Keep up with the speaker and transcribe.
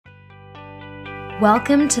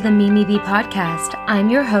Welcome to the Mimi Bee podcast.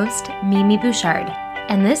 I'm your host, Mimi Bouchard,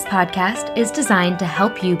 and this podcast is designed to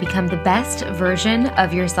help you become the best version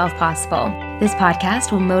of yourself possible. This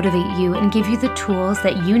podcast will motivate you and give you the tools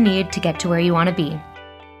that you need to get to where you want to be.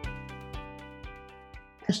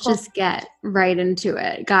 Let's just get right into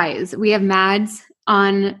it. Guys, we have Mads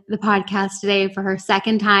on the podcast today for her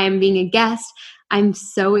second time being a guest. I'm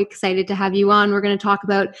so excited to have you on. We're going to talk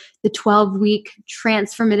about the 12-week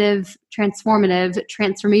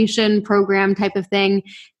transformation program type of thing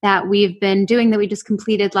that we've been doing that we just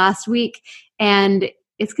completed last week. And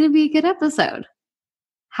it's going to be a good episode.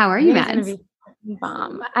 How are you, Mads? It's going to be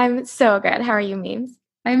bomb. I'm so good. How are you, Memes?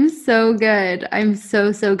 I'm so good. I'm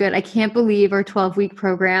so good. I can't believe our 12-week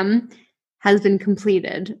program has been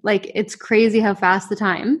completed. Like, it's crazy how fast the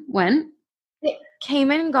time went. It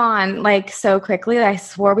came and gone like so quickly. I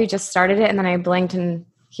swore we just started it and then I blinked and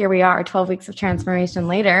here we are 12 weeks of transformation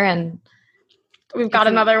later and we've got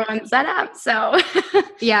another one set up. So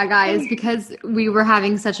yeah, guys, because we were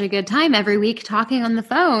having such a good time every week talking on the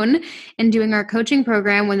phone and doing our coaching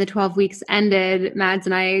program. When the 12 weeks ended, Mads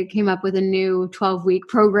and I came up with a new 12-week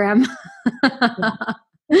program.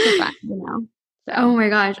 Oh my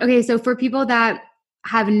gosh. Okay. So for people that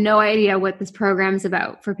have no idea what this program is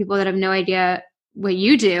about, for people that have no idea what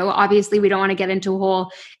you do, obviously we don't want to get into a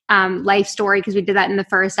whole life story because we did that in the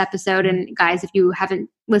first episode. And guys, if you haven't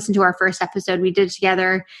listened to our first episode we did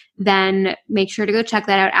together, then make sure to go check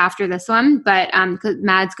that out after this one. But because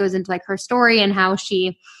Mads goes into like her story and how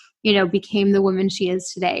she, became the woman she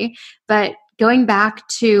is today. But going back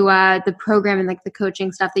to the program and like the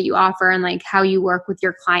coaching stuff that you offer and like how you work with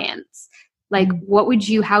your clients, like how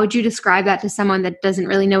would you describe that to someone that doesn't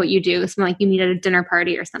really know what you do? Someone like you meet at a dinner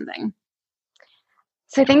party or something.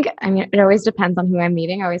 So it always depends on who I'm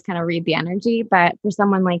meeting. I always kind of read the energy, but for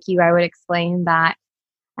someone like you, I would explain that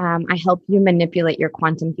I help you manipulate your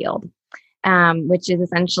quantum field, which is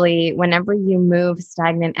essentially whenever you move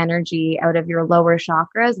stagnant energy out of your lower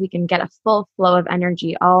chakras, we can get a full flow of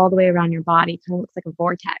energy all the way around your body. It kind of looks like a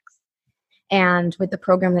vortex. And with the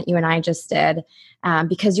program that you and I just did,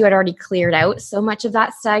 because you had already cleared out so much of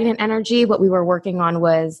that stagnant energy, what we were working on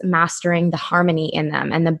was mastering the harmony in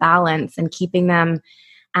them and the balance and keeping them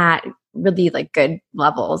at really like good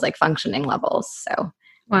levels, like functioning levels. So,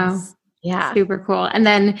 wow. Yeah. Super cool. And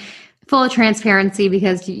then full transparency,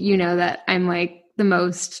 because you know that I'm like the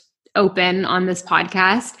most open on this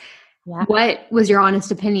podcast. Yeah. What was your honest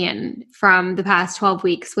opinion from the past 12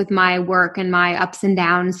 weeks with my work and my ups and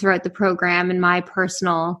downs throughout the program and my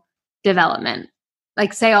personal development?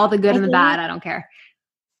 Like, say all the good and the bad. I don't care.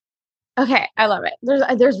 Okay. I love it.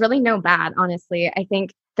 There's really no bad, honestly. I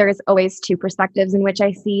think there's always two perspectives in which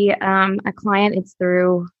I see a client. It's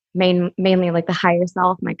through mainly like the higher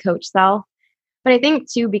self, my coach self. But I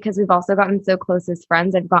think too, because we've also gotten so close as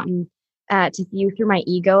friends, I've gotten to see you through my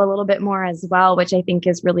ego a little bit more as well, which I think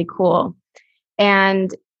is really cool.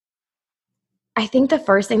 And I think the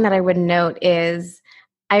first thing that I would note is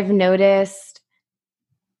I've noticed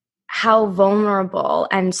how vulnerable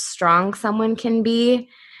and strong someone can be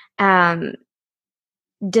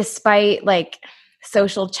despite like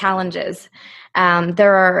social challenges.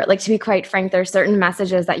 There are, like, to be quite frank, there are certain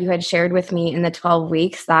messages that you had shared with me in the 12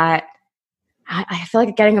 weeks that I feel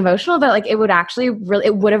like getting emotional, but like it would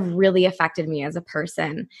have really affected me as a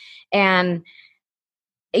person. And,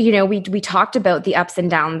 we talked about the ups and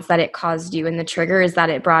downs that it caused you and the triggers that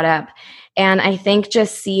it brought up. And I think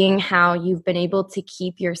just seeing how you've been able to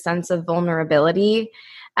keep your sense of vulnerability,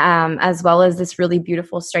 as well as this really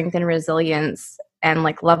beautiful strength and resilience and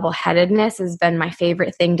like level-headedness has been my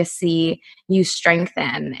favorite thing to see you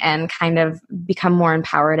strengthen and kind of become more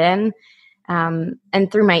empowered in.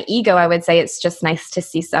 And through my ego, I would say it's just nice to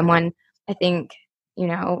see someone, I think,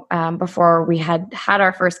 before we had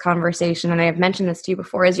our first conversation, and I have mentioned this to you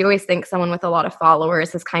before, is you always think someone with a lot of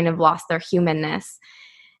followers has kind of lost their humanness.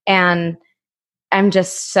 And I'm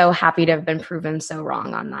just so happy to have been proven so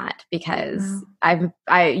wrong on that, because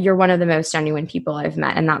you're one of the most genuine people I've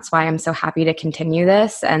met. And that's why I'm so happy to continue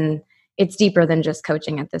this. And it's deeper than just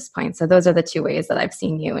coaching at this point. So those are the two ways that I've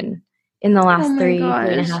seen you in the last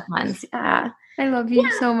 3.5 months. Yeah. I love you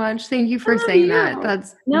so much. Thank you for saying that.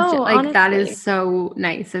 That is so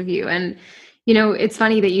nice of you. And, it's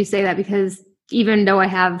funny that you say that, because even though I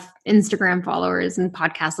have Instagram followers and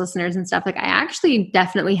podcast listeners and stuff, like I actually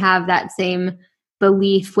definitely have that same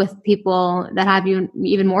belief with people that have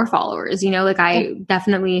even more followers. I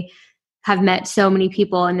definitely have met so many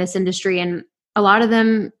people in this industry, and a lot of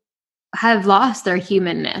them have lost their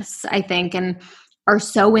humanness, I think, and are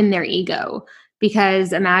so in their ego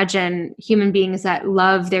because imagine human beings that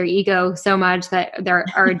love their ego so much that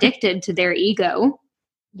are addicted to their ego.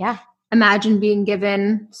 Yeah. Imagine being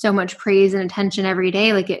given so much praise and attention every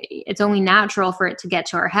day. Like it's only natural for it to get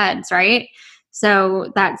to our heads, right?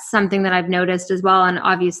 So that's something that I've noticed as well. And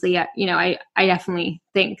obviously, you know, I definitely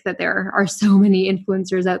think that there are so many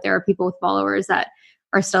influencers out there, people with followers that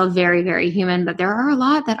are still very, very human, but there are a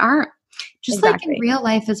lot that aren't. Just Exactly. like in real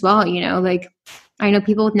life as well, you know, like I know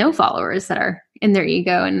people with no followers that are in their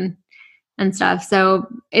ego and stuff. So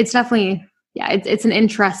it's definitely, yeah, it's an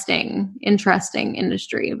interesting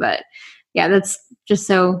industry. But yeah, that's just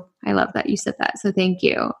so, I love that you said that. So thank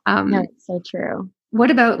you. No, it's so true.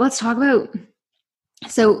 Let's talk about,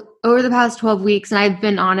 so over the past 12 weeks, and I've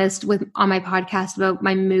been honest on my podcast about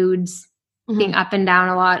my moods being up and down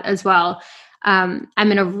a lot as well. I'm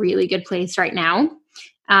in a really good place right now.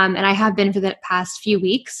 And I have been for the past few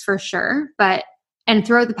weeks for sure. And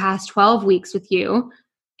throughout the past 12 weeks with you,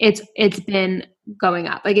 it's been going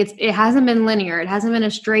up. Like it hasn't been linear. It hasn't been a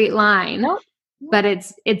straight line, Nope. but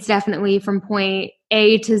it's definitely from point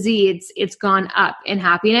A to Z. It's gone up in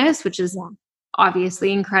happiness, which is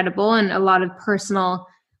obviously incredible, and a lot of personal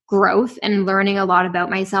growth and learning a lot about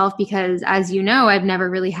myself, because as you know, I've never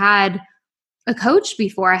really had a coach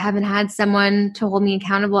before. I haven't had someone to hold me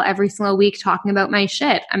accountable every single week talking about my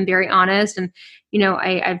shit. I'm very honest. And, you know,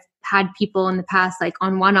 I've had people in the past, like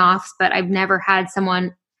on one-offs, but I've never had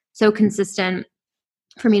someone so consistent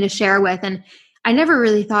for me to share with. And I never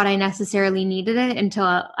really thought I necessarily needed it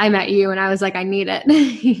until I met you, and I was like, I need it.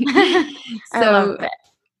 I love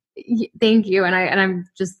it. Thank you. And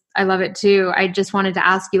I love it too. I just wanted to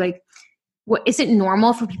ask you, like, what is it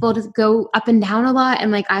normal for people to go up and down a lot?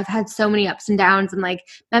 And like, I've had so many ups and downs, and like,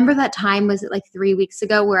 remember that time, was it like 3 weeks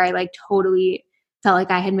ago, where I like totally felt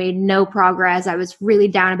like I had made no progress. I was really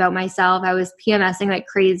down about myself. I was PMSing like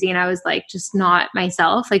crazy, and I was like, just not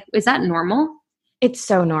myself. Like, is that normal? It's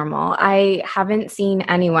so normal. I haven't seen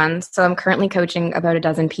anyone. So I'm currently coaching about a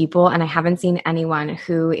dozen people, and I haven't seen anyone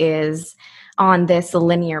who is on this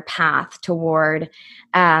linear path toward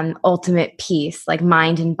ultimate peace, like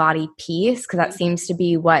mind and body peace, because that seems to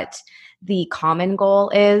be what the common goal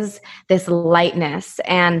is, this lightness.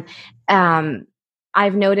 And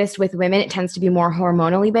I've noticed with women, it tends to be more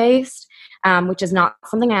hormonally based, which is not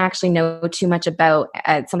something I actually know too much about.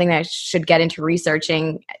 It's something that I should get into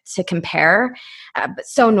researching to compare, but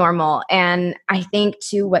so normal. And I think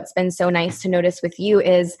too, what's been so nice to notice with you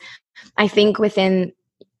is, I think within,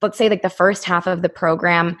 let's say like the first half of the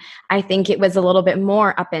program, I think it was a little bit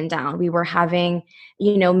more up and down. We were having,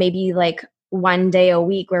 you know, maybe like one day a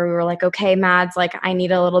week where we were like, okay, Mads, like I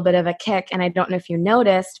need a little bit of a kick. And I don't know if you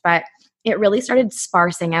noticed, but it really started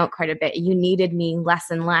sparsing out quite a bit. You needed me less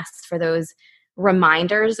and less for those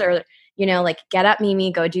reminders, or, you know, like, get up,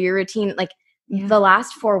 Mimi, go do your routine. Like the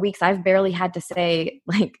last 4 weeks, I've barely had to say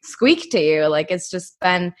like squeak to you. Like, it's just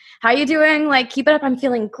been, how you doing? Like, keep it up. I'm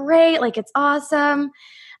feeling great. Like, it's awesome.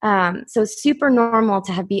 So super normal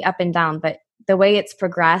to be up and down, but the way it's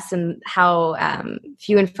progressed and how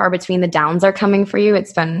few and far between the downs are coming for you,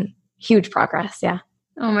 it's been huge progress. Yeah.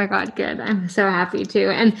 Oh my God. Good. I'm so happy too.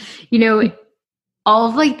 And, you know, all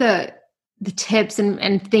of like the tips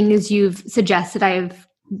and things you've suggested I've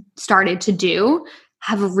started to do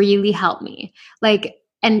have really helped me. Like,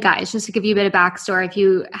 and guys, just to give you a bit of backstory, if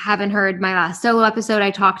you haven't heard my last solo episode,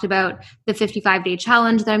 I talked about the 55-day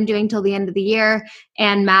challenge that I'm doing till the end of the year.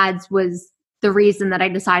 And Mads was the reason that I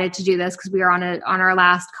decided to do this, because we were on our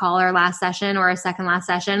last call, our last session, or our second last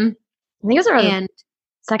session. I think it was our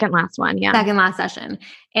second last one. Yeah. Second last session.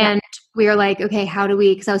 And we were like, okay, how do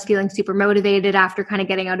we, because I was feeling super motivated after kind of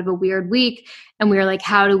getting out of a weird week. And we were like,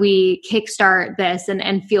 how do we kickstart this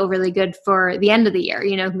and feel really good for the end of the year?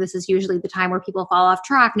 You know, this is usually the time where people fall off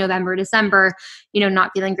track, November, December, you know,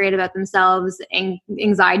 not feeling great about themselves,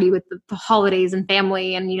 anxiety with the holidays and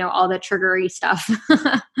family and, you know, all the triggery stuff.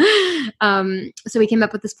 So we came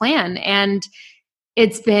up with this plan, and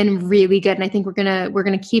it's been really good. And I think we're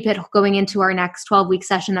going to keep it going into our next 12-week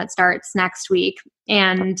session that starts next week.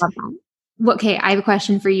 And okay, I have a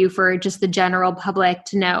question for you, for just the general public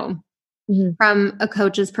to know, from a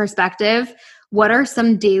coach's perspective, what are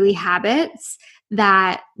some daily habits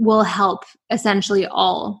that will help essentially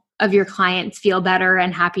all of your clients feel better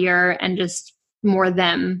and happier and just more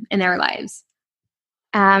them in their lives?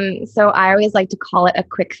 So I always like to call it a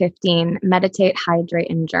quick 15: meditate, hydrate,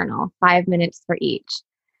 and journal. 5 minutes for each.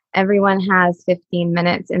 Everyone has 15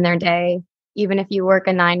 minutes in their day. Even if you work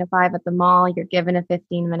a 9 to 5 at the mall, you're given a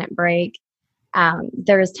 15-minute break.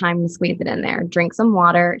 There is time to squeeze it in there. Drink some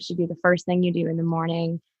water. It should be the first thing you do in the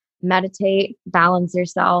morning. Meditate, balance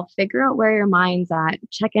yourself, figure out where your mind's at,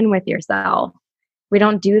 check in with yourself. We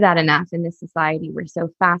don't do that enough in this society. We're so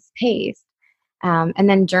fast paced. And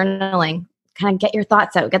then journaling, kind of get your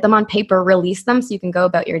thoughts out, get them on paper, release them so you can go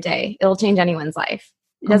about your day. It'll change anyone's life.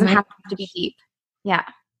 It doesn't have to be deep. Yeah.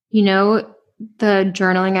 You know, the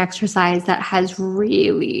journaling exercise that has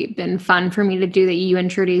really been fun for me to do that you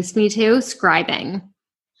introduced me to, scribing.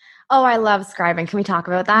 Oh, I love scribing. Can we talk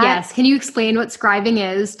about that? Yes. Can you explain what scribing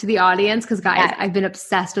is to the audience? Because guys, Yes. I've been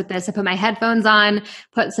obsessed with this. I put my headphones on,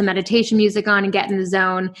 put some meditation music on, and get in the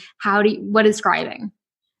zone. What is scribing?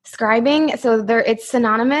 Scribing, so it's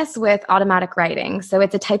synonymous with automatic writing. So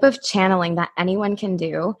it's a type of channeling that anyone can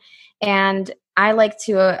do. And I like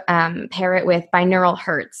to pair it with binaural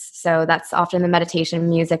hertz. So that's often the meditation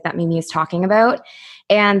music that Mimi is talking about.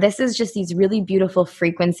 And this is just these really beautiful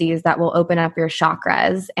frequencies that will open up your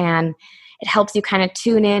chakras. And it helps you kind of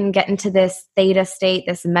tune in, get into this theta state,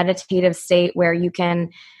 this meditative state where you can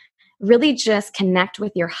really just connect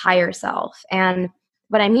with your higher self. And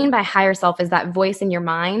what I mean by higher self is that voice in your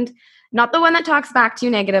mind, not the one that talks back to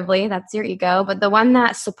you negatively, that's your ego, but the one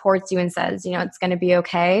that supports you and says, it's going to be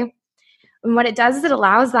okay. And what it does is it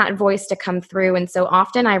allows that voice to come through. And so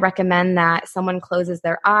often I recommend that someone closes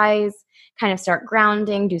their eyes, kind of start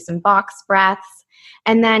grounding, do some box breaths,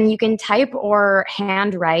 and then you can type or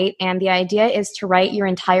hand write. And the idea is to write your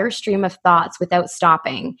entire stream of thoughts without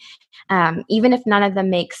stopping. Even if none of them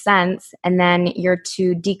make sense, and then you're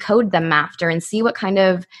to decode them after and see what kind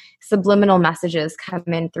of subliminal messages come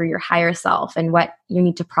in through your higher self and what you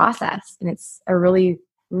need to process. And it's a really,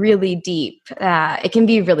 really deep, it can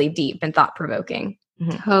be really deep and thought-provoking.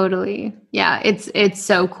 Mm-hmm. Totally. Yeah. It's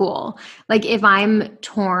so cool. Like if I'm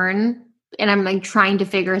torn and I'm like trying to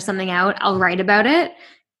figure something out, I'll write about it.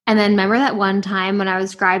 And then remember that one time when I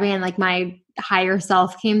was scribing and like my higher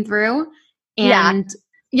self came through and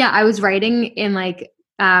I was writing in like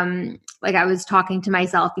I was talking to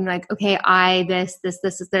myself being like, okay, this.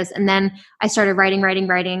 And then I started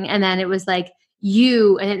writing. And then it was like,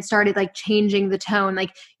 you, and it started like changing the tone.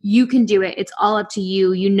 Like you can do it. It's all up to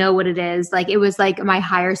you. You know what it is. Like, it was like my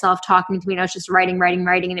higher self talking to me and I was just writing.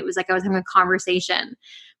 And it was like, I was having a conversation.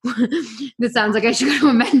 This sounds like I should go to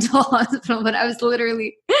a mental hospital, but I was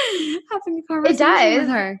literally having a conversation with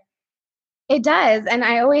her. It does. And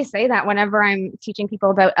I always say that whenever I'm teaching people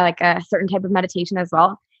about like a certain type of meditation as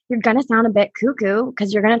well, you're going to sound a bit cuckoo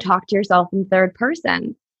because you're going to talk to yourself in third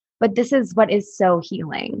person. But this is what is so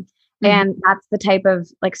healing. Mm-hmm. And that's the type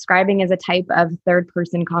of like scribing is a type of third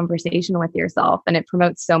person conversation with yourself. And it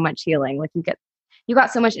promotes so much healing. Like you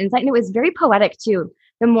got so much insight, and it was very poetic too.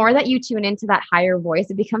 The more that you tune into that higher voice,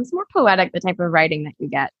 it becomes more poetic, the type of writing that you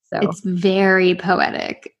get. So it's very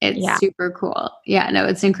poetic. It's super cool. Yeah, no,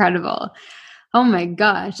 it's incredible. Oh my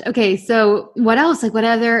gosh. Okay. So what else? Like what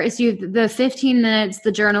other, so you have the 15 minutes,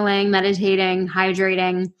 the journaling, meditating,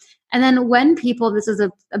 hydrating. And then when people, this is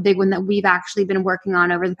a big one that we've actually been working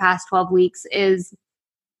on over the past 12 weeks is,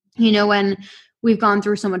 when we've gone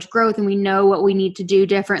through so much growth and we know what we need to do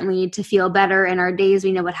differently to feel better in our days.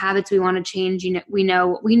 We know what habits we want to change. We know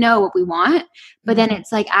what we want, but then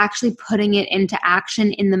it's like actually putting it into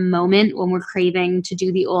action in the moment when we're craving to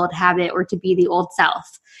do the old habit or to be the old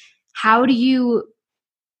self. How do you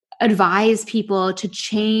advise people to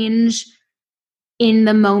change in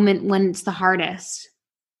the moment when it's the hardest?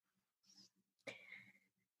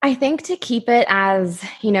 I think to keep it as,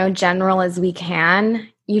 general as we can,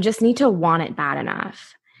 you just need to want it bad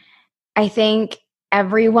enough. I think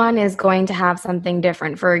everyone is going to have something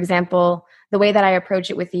different. For example, the way that I approach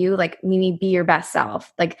it with you, like Mimi, be your best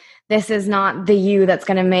self. Like this is not the you that's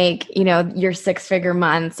going to make, your 6-figure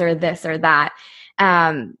months or this or that.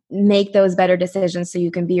 Make those better decisions so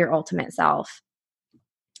you can be your ultimate self.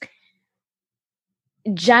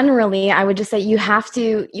 Generally, I would just say you have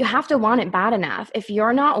to want it bad enough. If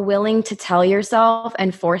you're not willing to tell yourself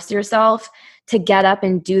and force yourself to get up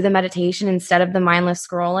and do the meditation instead of the mindless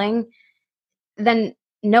scrolling, then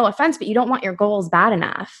no offense, but you don't want your goals bad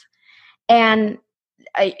enough. And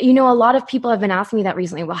a lot of people have been asking me that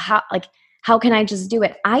recently. Well, how can I just do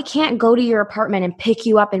it? I can't go to your apartment and pick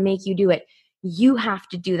you up and make you do it. You have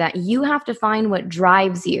to do that. You have to find what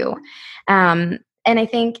drives you. And I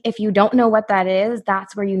think if you don't know what that is,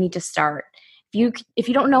 that's where you need to start. If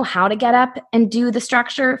you don't know how to get up and do the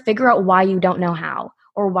structure, figure out why you don't know how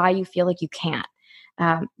or why you feel like you can't.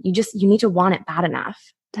 You need to want it bad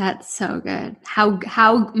enough. That's so good.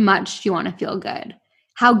 How much do you want to feel good?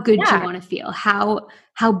 How good do you want to feel?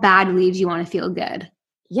 How badly do you want to feel good?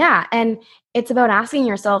 Yeah. And it's about asking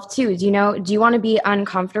yourself too, do you want to be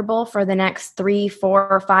uncomfortable for the next 3, 4,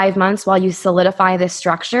 or 5 months while you solidify this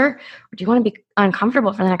structure? Or do you want to be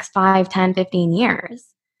uncomfortable for the next 5, 10, 15 years?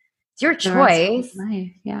 It's your choice.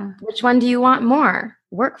 Life. Yeah. Which one do you want more?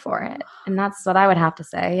 Work for it. And that's what I would have to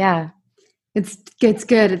say. Yeah. It's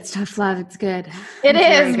good. It's tough love. It's good. It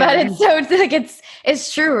is, but it's so like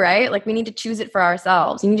it's true, right? Like we need to choose it for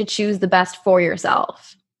ourselves. You need to choose the best for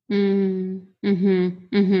yourself. Wow.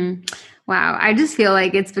 I just feel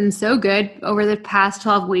like it's been so good over the past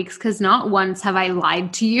 12 weeks because not once have I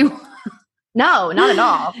lied to you. No, not at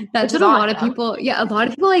all. That's what a lot of people, a lot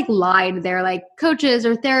of people like lied. They're like coaches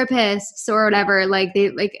or therapists or whatever. Like they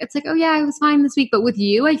like, it's like, oh yeah, I was fine this week. But with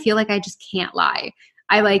you, I feel like I just can't lie.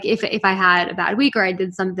 I like, if I had a bad week or I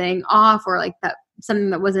did something off or like that, something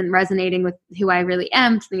that wasn't resonating with who I really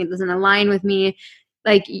am, something that doesn't align with me,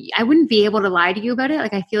 like I wouldn't be able to lie to you about it.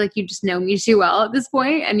 Like I feel like you just know me too well at this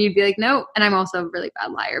point and you'd be like, no. And I'm also a really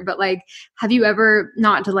bad liar, but like, have you ever,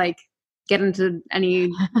 not to like get into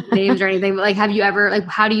any names or anything, but like, have you ever, like,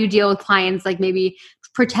 how do you deal with clients, like maybe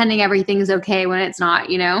pretending everything's okay when it's not,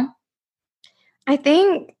 you know? I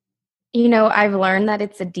think, I've learned that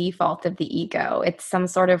it's a default of the ego. It's some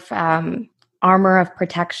sort of armor of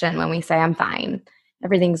protection when we say I'm fine,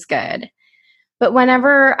 everything's good. But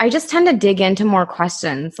whenever I just tend to dig into more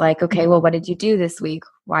questions like, okay, well, what did you do this week?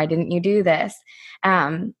 Why didn't you do this?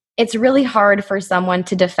 It's really hard for someone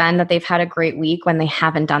to defend that they've had a great week when they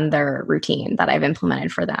haven't done their routine that I've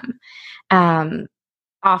implemented for them.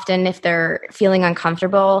 Often if they're feeling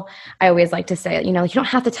uncomfortable, I always like to say, you don't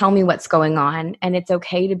have to tell me what's going on, and it's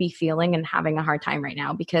okay to be feeling and having a hard time right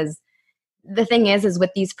now, because the thing is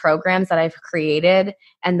with these programs that I've created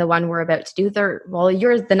and the one we're about to do,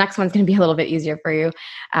 the next one's going to be a little bit easier for you.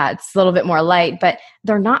 It's a little bit more light, but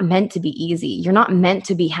they're not meant to be easy. You're not meant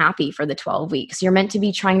to be happy for the 12 weeks. You're meant to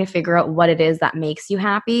be trying to figure out what it is that makes you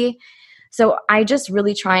happy. So I just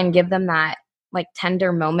really try and give them that like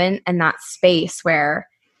tender moment and that space where,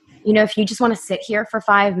 if you just want to sit here for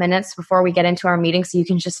 5 minutes before we get into our meeting so you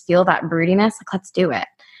can just feel that broodiness, like let's do it.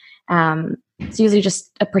 It's usually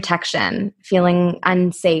just a protection, feeling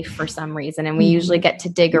unsafe for some reason. And we usually get to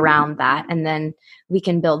dig around that and then we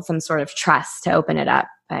can build some sort of trust to open it up.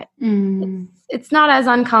 But it's not as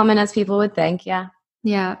uncommon as people would think. Yeah.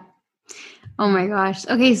 Yeah. Oh my gosh.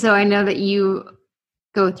 Okay. So I know that you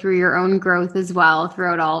go through your own growth as well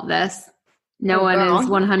throughout all of this. No one is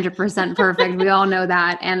 100% perfect. We all know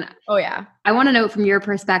that. And oh yeah, I want to know from your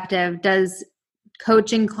perspective, does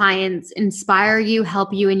coaching clients inspire you,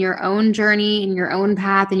 help you in your own journey, in your own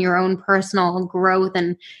path, in your own personal growth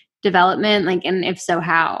and development? Like, and if so,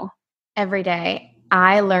 how? Every day.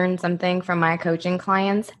 I learn something from my coaching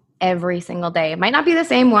clients every single day. It might not be the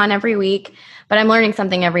same one every week, but I'm learning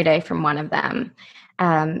something every day from one of them.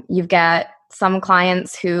 You've got some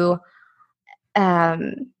clients who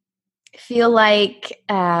feel like,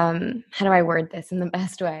 how do I word this in the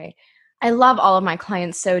best way? I love all of my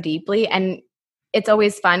clients so deeply, and it's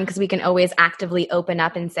always fun because we can always actively open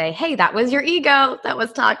up and say, hey, that was your ego that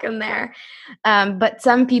was talking there. But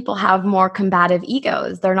some people have more combative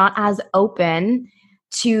egos. They're not as open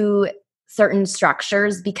to certain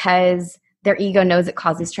structures because their ego knows it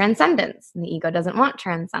causes transcendence, and the ego doesn't want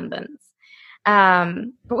transcendence. But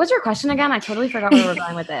what's your question again? I totally forgot where we're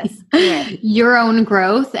going with this. Anyway. Your own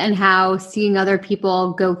growth and how seeing other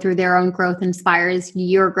people go through their own growth inspires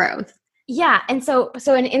your growth. Yeah. And so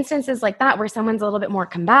in instances like that, where someone's a little bit more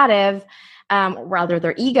combative, rather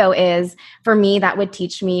their ego is, for me, that would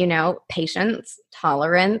teach me, patience,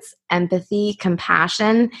 tolerance, empathy,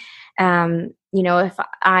 compassion. If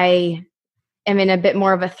I am in a bit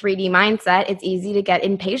more of a 3D mindset, it's easy to get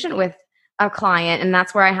impatient with a client. And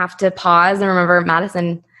that's where I have to pause and remember,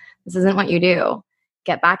 Madison, this isn't what you do.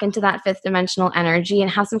 Get back into that fifth dimensional energy and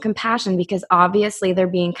have some compassion, because obviously they're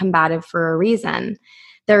being combative for a reason.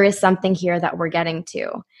 There is something here that we're getting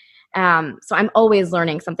to. So I'm always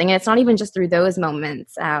learning something. And it's not even just through those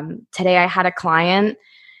moments. Today I had a client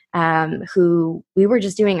who we were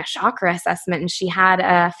just doing a chakra assessment, and she had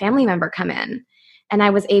a family member come in. And I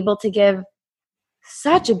was able to give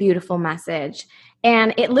such a beautiful message.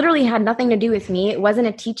 And it literally had nothing to do with me. It wasn't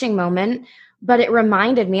a teaching moment, but it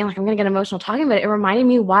reminded me, I'm going to get emotional talking about it. It reminded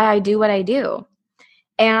me why I do what I do.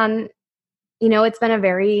 And, it's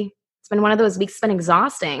been one of those weeks. It's been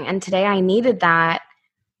exhausting. And today I needed that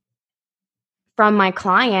from my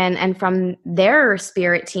client and from their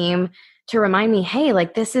spirit team to remind me, hey,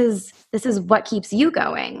 like this is what keeps you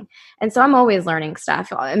going. And so I'm always learning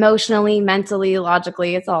stuff emotionally, mentally,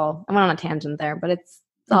 logically. I went on a tangent there, but it's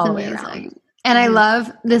all the way around. And I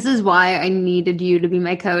love, this is why I needed you to be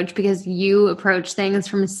my coach, because you approach things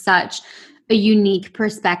from such a unique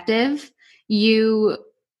perspective. You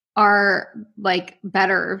are like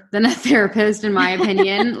better than a therapist, in my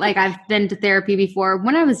opinion. Like I've been to therapy before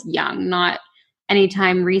when I was young, not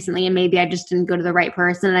anytime recently, and maybe I just didn't go to the right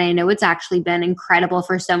person. And I know it's actually been incredible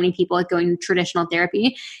for so many people, like going to traditional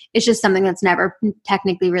therapy. It's just something that's never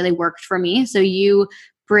technically really worked for me. So you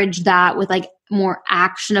bridge that with like more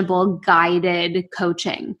actionable, guided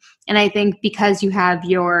coaching. And I think because you have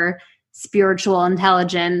your spiritual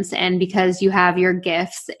intelligence and because you have your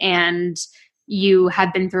gifts and you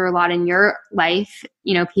have been through a lot in your life,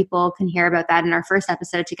 you know, people can hear about that in our first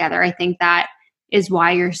episode together. I think that is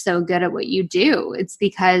why you're so good at what you do. It's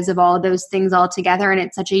because of all of those things all together. And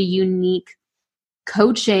it's such a unique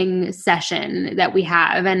coaching session that we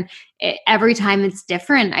have. And every time it's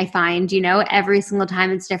different, I find, you know, every single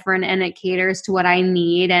time it's different and it caters to what I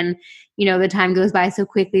need. And, you know, the time goes by so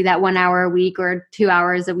quickly, that 1 hour a week or 2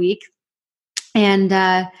 hours a week. And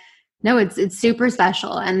no, it's super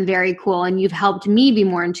special and very cool. And you've helped me be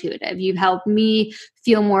more intuitive. You've helped me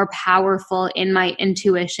feel more powerful in my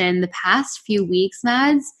intuition. The past few weeks,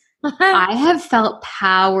 Mads, I have felt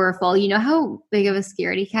powerful. You know how big of a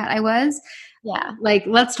scaredy cat I was? Yeah. Like,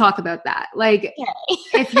 let's talk about that. Like,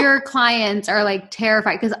 if your clients are like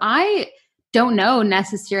terrified, because I don't know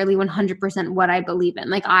necessarily 100% what I believe in.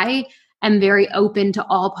 Like, I am very open to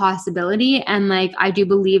all possibility. And like, I do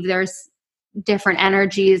believe there's different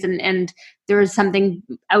energies and there's something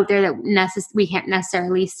out there that we can't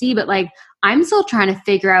necessarily see, but like, I'm still trying to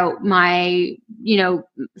figure out my, you know,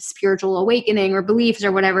 spiritual awakening or beliefs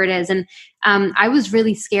or whatever it is. And I was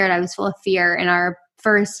really scared. I was full of fear in our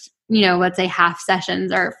first, you know, let's say half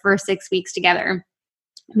sessions, our first 6 weeks together,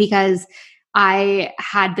 because I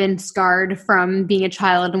had been scarred from being a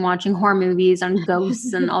child and watching horror movies on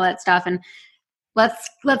ghosts and all that stuff. And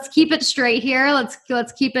let's keep it straight here.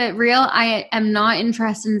 Let's keep it real. I am not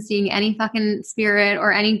interested in seeing any fucking spirit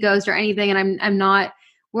or any ghost or anything. And I'm not,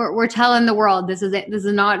 we're telling the world this is it. This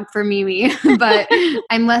is not for Mimi, but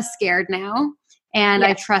I'm less scared now. And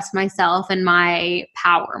I trust myself and my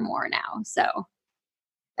power more now. So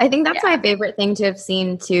I think that's my favorite thing to have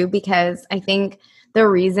seen too, because I think the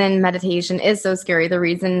reason meditation is so scary, the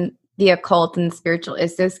reason the occult and spiritual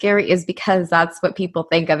is so scary is because that's what people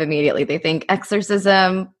think of immediately. They think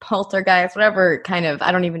exorcism, poltergeist, whatever kind of,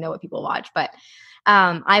 I don't even know what people watch, but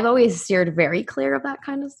I've always steered very clear of that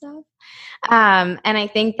kind of stuff. And I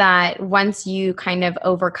think that once you kind of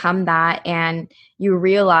overcome that and you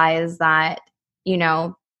realize that, you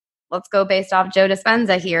know, let's go based off Joe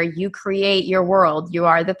Dispenza here. You create your world. You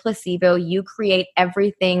are the placebo. You create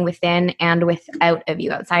everything within and without of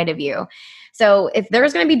you, outside of you. So if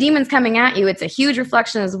there's going to be demons coming at you, it's a huge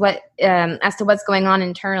reflection as to what's going on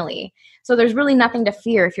internally. So there's really nothing to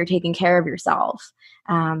fear if you're taking care of yourself.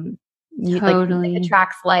 Totally. Like,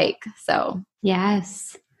 attracts like. So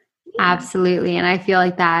yes, absolutely. And I feel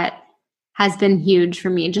like that has been huge for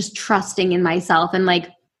me, just trusting in myself and like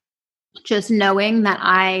just knowing that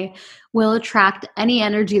I will attract any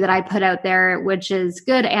energy that I put out there, which is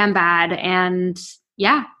good and bad. And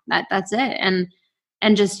yeah, that's it.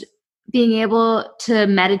 And just being able to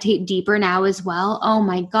meditate deeper now as well. Oh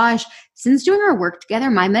my gosh. Since doing our work together,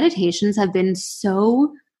 my meditations have been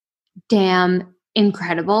so damn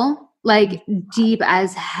incredible, like deep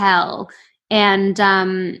as hell. And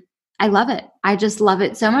I love it. I just love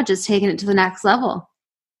it so much. It's taken it to the next level.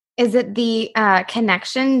 Is it the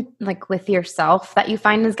connection like with yourself that you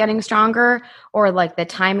find is getting stronger, or like the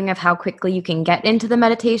timing of how quickly you can get into the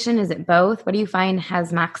meditation? Is it both? What do you find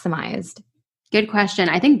has maximized? Good question.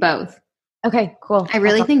 I think both. Okay, cool. I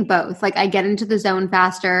really think both. Like I get into the zone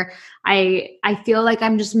faster. I feel like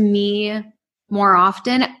I'm just me more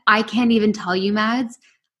often. I can't even tell you, Mads.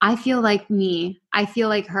 I feel like me. I feel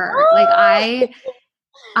like her. Like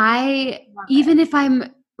I even if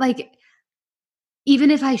I'm like,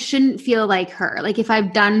 even if I shouldn't feel like her, like if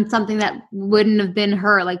I've done something that wouldn't have been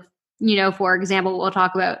her, like, you know, for example, we'll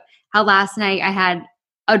talk about how last night I had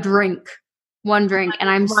one drink, and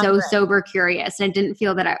I'm so sober curious. And I didn't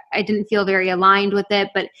feel that I didn't feel very aligned with it,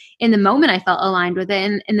 but in the moment I felt aligned with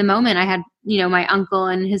it. And in the moment I had, you know, my uncle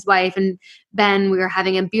and his wife and Ben, we were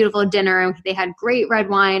having a beautiful dinner and they had great red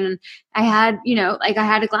wine. And I had, you know, like I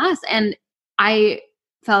had a glass and I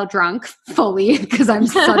felt drunk fully because I'm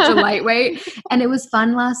such a lightweight, and it was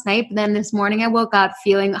fun last night. But then this morning I woke up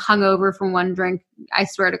feeling hungover from one drink. I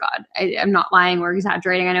swear to God, I'm not lying or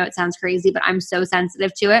exaggerating. I know it sounds crazy, but I'm so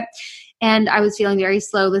sensitive to it. And I was feeling very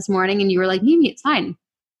slow this morning, and you were like, Mimi, it's fine.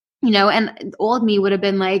 You know, and old me would have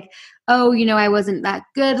been like, oh, you know, I wasn't that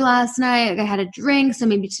good last night. Like I had a drink. So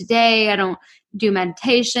maybe today I don't do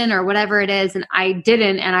meditation or whatever it is. And I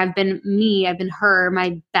didn't. And I've been me, I've been her,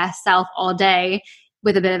 my best self all day,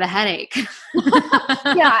 with a bit of a headache.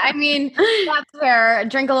 Yeah, I mean, that's fair.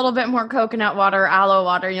 Drink a little bit more coconut water, aloe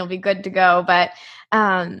water, and you'll be good to go. But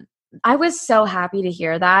I was so happy to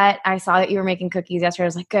hear that. I saw that you were making cookies yesterday. I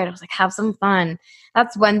was like, good. I was like, have some fun.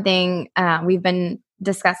 That's one thing we've been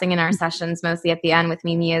discussing in our sessions, mostly at the end with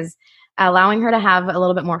Mimi, is allowing her to have a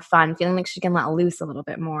little bit more fun, feeling like she can let loose a little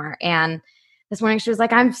bit more. And this morning she was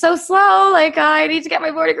like, I'm so slow. Like, I need to get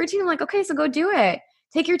my morning routine. I'm like, okay, so go do it.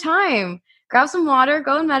 Take your time. Grab some water,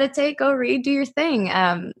 go and meditate, go read, do your thing.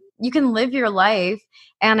 You can live your life.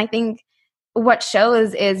 And I think what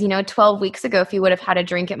shows is, 12 weeks ago, if you would have had a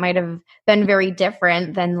drink, it might have been very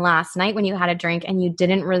different than last night when you had a drink and you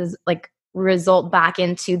didn't result back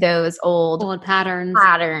into those old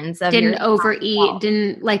patterns of didn't overeat,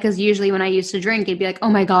 didn't like, because usually when I used to drink, it'd be like, oh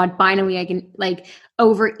my God, finally I can like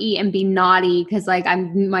overeat and be naughty because like I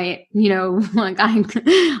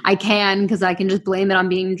can because I can just blame it on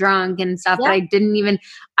being drunk and stuff. Yeah. But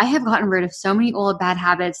I have gotten rid of so many old bad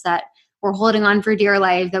habits that we're holding on for dear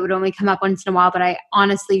life that would only come up once in a while. But I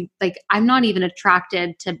honestly, I'm not even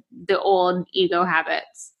attracted to the old ego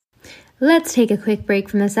habits. Let's take a quick break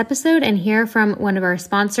from this episode and hear from one of our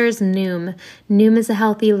sponsors, Noom. Noom is a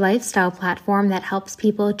healthy lifestyle platform that helps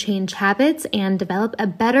people change habits and develop a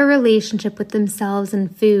better relationship with themselves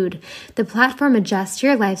and food. The platform adjusts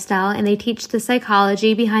your lifestyle and they teach the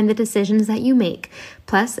psychology behind the decisions that you make.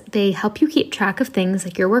 Plus, they help you keep track of things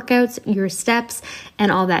like your workouts, your steps,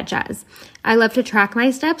 and all that jazz. I love to track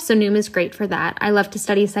my steps, so Noom is great for that. I love to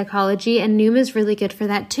study psychology, and Noom is really good for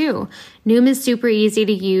that too. Noom is super easy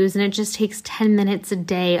to use, and it just takes 10 minutes a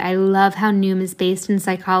day. I love how Noom is based in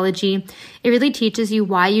psychology. It really teaches you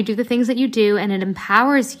why you do the things that you do, and it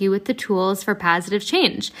empowers you with the tools for positive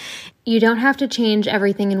change. You don't have to change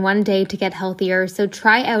everything in one day to get healthier, so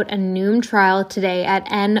try out a Noom trial today at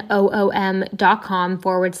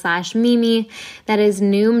noom.com/Mimi. That is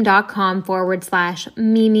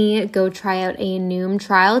noom.com/Mimi. Go try out a Noom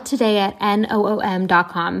trial today at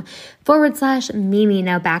noom.com/Mimi.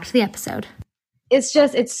 Now back to the episode. It's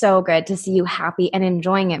so good to see you happy and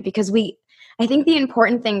enjoying it because I think the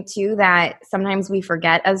important thing too that sometimes we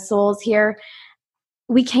forget as souls here,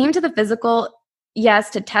 we came to the physical, yes,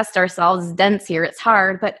 to test ourselves, dense here, it's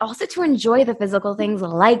hard, but also to enjoy the physical things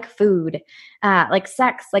like food, like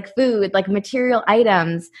sex, like food, like material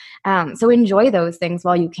items. So enjoy those things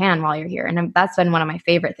while you can, while you're here. And that's been one of my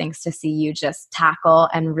favorite things to see you just tackle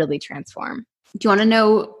and really transform. Do you want to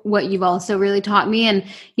know what you've also really taught me? And,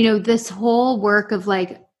 this whole work of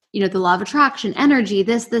the law of attraction, energy,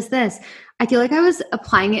 this, I feel like I was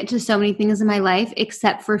applying it to so many things in my life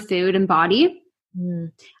except for food and body.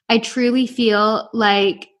 I truly feel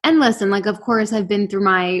like, and listen, of course I've been through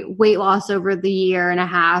my weight loss over the year and a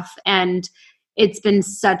half, and it's been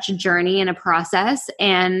such a journey and a process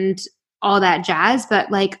and all that jazz. But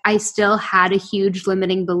I still had a huge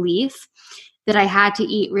limiting belief that I had to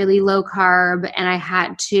eat really low carb and I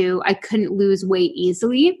couldn't lose weight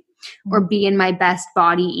easily or be in my best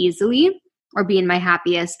body easily or be in my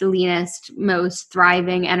happiest, leanest, most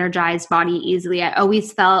thriving, energized body easily. I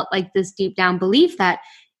always felt like this deep down belief that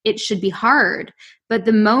it should be hard. But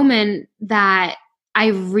the moment that I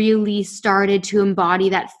really started to embody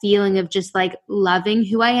that feeling of just loving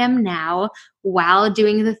who I am now while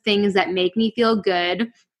doing the things that make me feel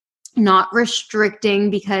good, not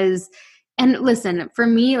restricting because, and listen, for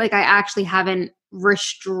me, I actually haven't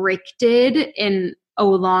restricted in a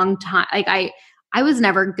long time. I was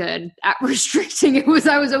never good at restricting. I was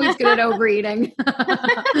always good at overeating. But,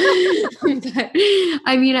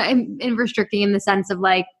 I'm in restricting in the sense of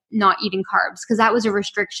not eating carbs, because that was a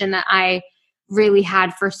restriction that I really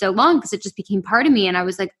had for so long because it just became part of me. And I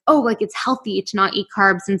was it's healthy to not eat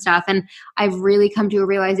carbs and stuff. And I've really come to a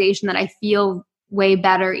realization that I feel way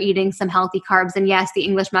better eating some healthy carbs. And yes, the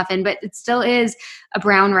English muffin, but it still is a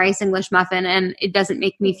brown rice English muffin and it doesn't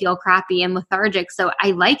make me feel crappy and lethargic. So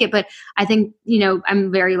I like it, but I think,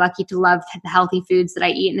 I'm very lucky to love the healthy foods that I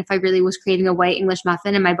eat. And if I really was creating a white English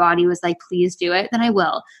muffin and my body was please do it, then I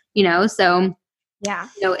will, so yeah,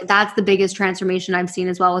 that's the biggest transformation I've seen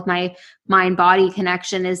as well with my mind body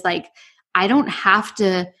connection is I don't have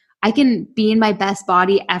to, I can be in my best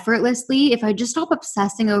body effortlessly if I just stop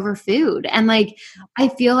obsessing over food. And I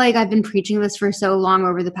feel like I've been preaching this for so long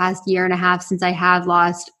over the past year and a half since I have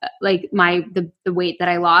lost the weight that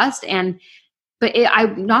I lost. But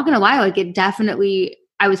I'm not going to lie, it definitely,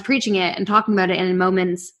 I was preaching it and talking about it and in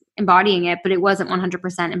moments embodying it, but it wasn't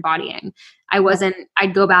 100% embodying.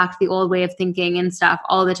 I'd go back to the old way of thinking and stuff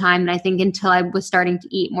all the time. And I think until I was starting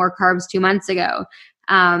to eat more carbs 2 months ago,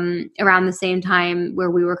 around the same time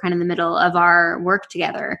where we were kind of in the middle of our work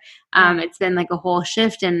together. It's been a whole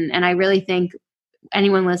shift. And I really think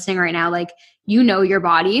anyone listening right now, your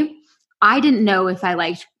body, I didn't know if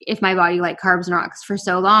my body liked carbs or not, because for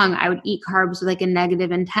so long I would eat carbs with like a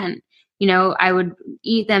negative intent. I would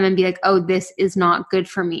eat them and be like, oh, this is not good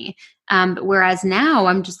for me. But whereas now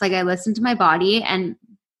I'm just like, I listen to my body, and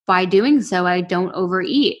by doing so, I don't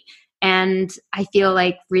overeat. And I feel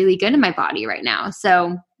like really good in my body right now.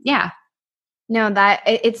 So yeah. No,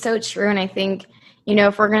 it's so true. And I think,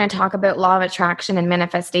 if we're going to talk about law of attraction and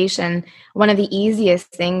manifestation, one of the easiest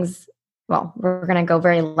things, well, we're going to go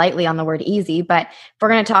very lightly on the word easy, but if we're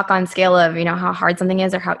going to talk on scale of, how hard something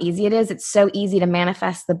is or how easy it is, it's so easy to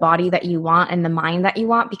manifest the body that you want and the mind that you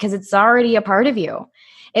want, because it's already a part of you.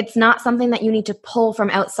 It's not something that you need to pull from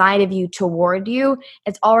outside of you toward you.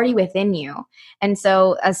 It's already within you. And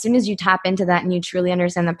so as soon as you tap into that and you truly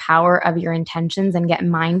understand the power of your intentions and get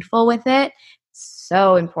mindful with it,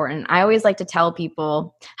 so important. I always like to tell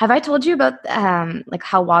people, have I told you about like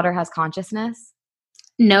how water has consciousness?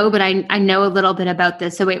 No, but I know a little bit about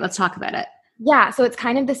this. So wait, let's talk about it. Yeah, so it's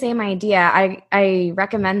kind of the same idea. I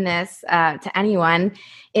recommend this to anyone,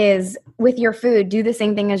 is with your food, do the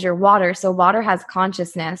same thing as your water. So water has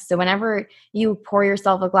consciousness. So whenever you pour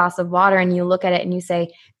yourself a glass of water and you look at it and you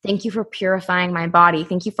say, thank you for purifying my body.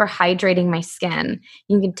 Thank you for hydrating my skin.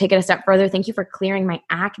 You can take it a step further. Thank you for clearing my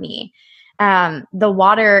acne. The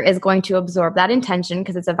water is going to absorb that intention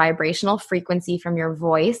because it's a vibrational frequency from your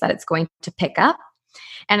voice that it's going to pick up.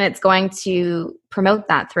 And it's going to promote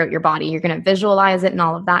that throughout your body. You're going to visualize it and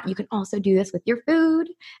all of that. You can also do this with your food.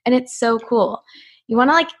 And it's so cool. You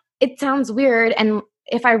want to it sounds weird. And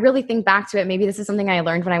if I really think back to it, maybe this is something I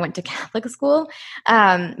learned when I went to Catholic school.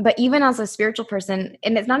 But even as a spiritual person,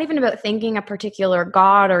 and it's not even about thanking a particular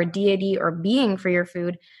God or deity or being for your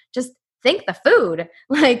food, just thank the food.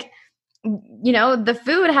 The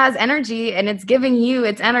food has energy and it's giving you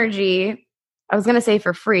its energy. I was going to say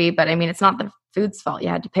for free, but I mean, it's not the food's fault. You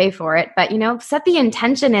had to pay for it. But, set the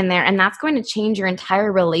intention in there, and that's going to change your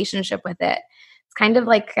entire relationship with it. It's kind of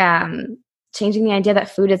like changing the idea that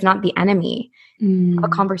food is not the enemy. Have a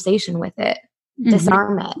conversation with it.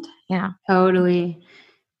 Disarm it. Yeah. Totally.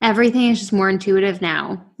 Everything is just more intuitive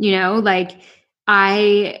now.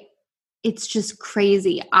 It's just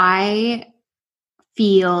crazy. I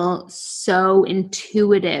feel so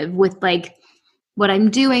intuitive with what I'm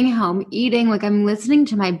doing, how I'm eating. I'm listening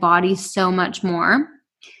to my body so much more,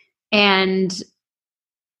 and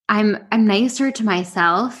I'm nicer to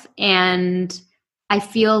myself, and I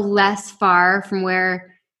feel less far from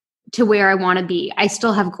where I want to be. I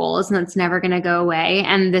still have goals, and that's never going to go away.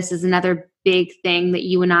 And this is another big thing that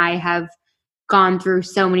you and I have gone through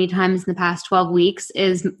so many times in the past 12 weeks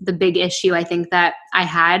is the big issue. I think that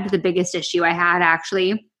the biggest issue I had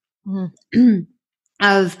actually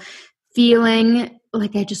of feeling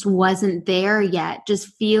like I just wasn't there yet, just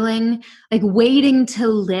feeling like waiting to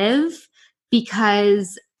live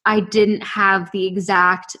because I didn't have the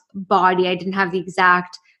exact body. I didn't have the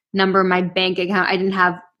exact number in my bank account. I didn't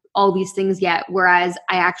have all these things yet. Whereas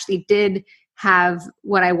I actually did have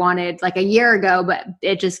what I wanted a year ago, but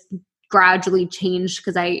it just gradually changed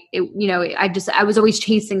because I was always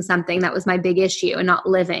chasing something that was my big issue and not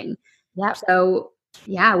living. Yeah. So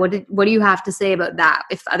yeah, what do you have to say about that?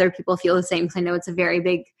 If other people feel the same, because I know it's a very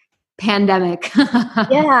big pandemic.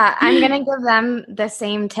 Yeah, I'm going to give them the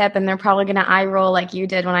same tip, and they're probably going to eye roll like you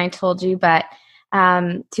did when I told you, but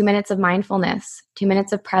 2 minutes of mindfulness, 2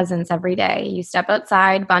 minutes of presence every day. You step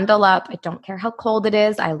outside, bundle up. I don't care how cold it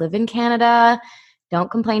is. I live in Canada. Don't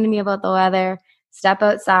complain to me about the weather. Step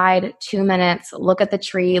outside, 2 minutes, look at the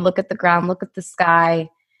tree, look at the ground, look at the sky.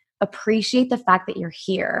 Appreciate the fact that you're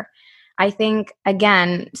here. I think,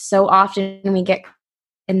 again, so often we get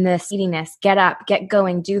in this neediness, get up, get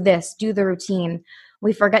going, do this, do the routine.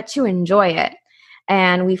 We forget to enjoy it.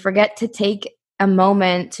 And we forget to take a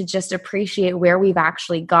moment to just appreciate where we've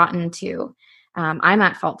actually gotten to. I'm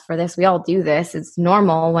at fault for this. We all do this. It's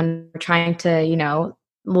normal when we're trying to,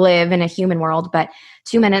 live in a human world. But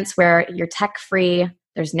 2 minutes where you're tech free,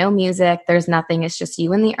 there's no music, there's nothing. It's just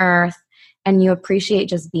you and the earth. And you appreciate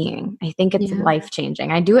just being. I think it's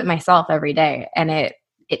life-changing. I do it myself every day, and it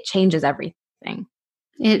changes everything.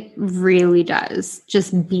 It really does.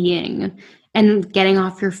 Just being and getting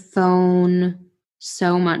off your phone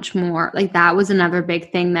so much more. That was another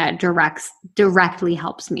big thing that directly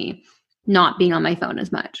helps me, not being on my phone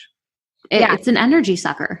as much. It's an energy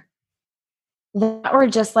sucker. Or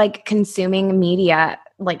just consuming media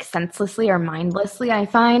senselessly or mindlessly, I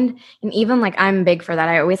find. And even I'm big for that.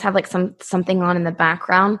 I always have something on in the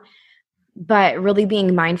background, but really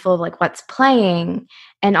being mindful of what's playing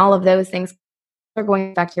and all of those things are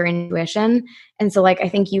going back to your intuition. And so I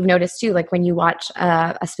think you've noticed too, when you watch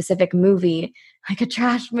a specific movie, like a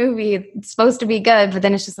trash movie. It's supposed to be good, but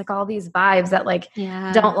then it's just like all these vibes that like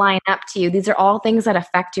don't line up to you. These are all things that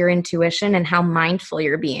affect your intuition and how mindful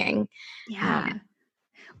you're being. Yeah.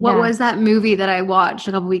 What was that movie that I watched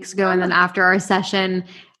a couple weeks ago? And then after our session,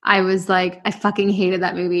 I was like, I fucking hated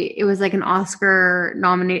that movie. It was like an Oscar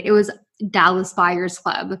nominated. It was Dallas Buyers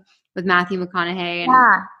Club with Matthew McConaughey.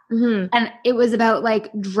 And, and it was about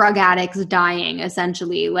like drug addicts dying,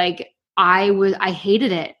 essentially. Like I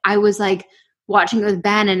hated it. I was like watching it with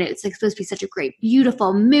Ben, and it's like supposed to be such a great,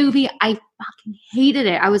 beautiful movie. I fucking hated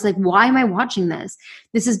it. I was like, why am I watching this?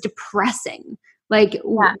 This is depressing. Like,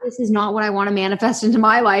 this is not what I want to manifest into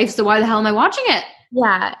my life. So why the hell am I watching it?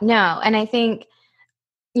 Yeah, no. And I think,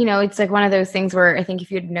 you know, it's like one of those things where I think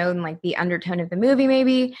if you'd known like the undertone of the movie,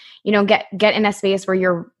 maybe, you know, get in a space where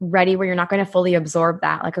you're ready, where you're not going to fully absorb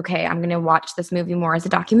that. Like, okay, I'm going to watch this movie more as a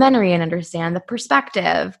documentary and understand the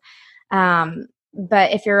perspective.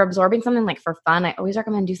 But if you're absorbing something like for fun, I always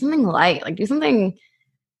recommend do something light, like do something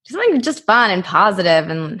just fun and positive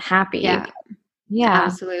and happy. Yeah,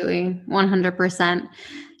 absolutely. 100%.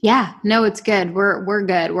 Yeah, no, it's good. We're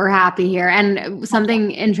good. We're happy here. And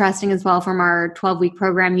something interesting as well from our 12-week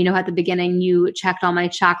program, you know, at the beginning you checked all my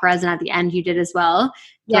chakras and at the end you did as well.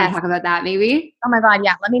 Do you want to talk about that maybe? Oh my God.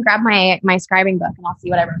 Yeah. Let me grab my scribing book and I'll see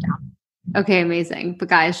what I wrote down. Okay, amazing. But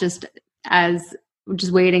guys,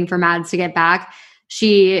 just waiting for Mads to get back.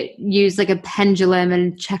 She used like a pendulum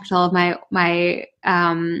and checked all of my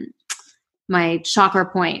chakra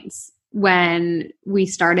points when we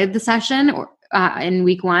started the session in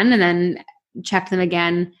week 1, and then checked them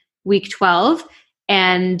again week 12.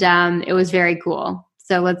 And it was very cool.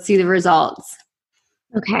 So let's see the results.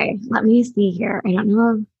 Okay, let me see here. I don't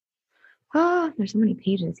know. Oh, there's so many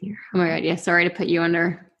pages here. Oh my God. Yeah. Sorry to put you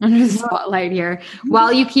under the spotlight here.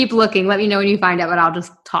 While you keep looking, let me know when you find out, but I'll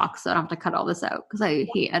just talk so I don't have to cut all this out because I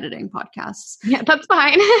hate editing podcasts. Yeah, that's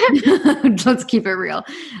fine. Let's keep it real.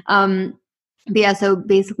 But yeah, so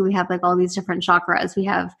basically we have like all these different chakras. We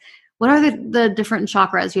have, what are the different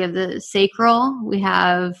chakras? We have the sacral. We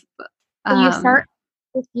have... you start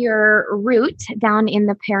with your root down in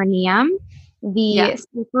the perineum, the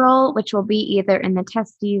sacral, which will be either in the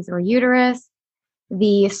testes or uterus,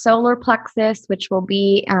 the solar plexus, which will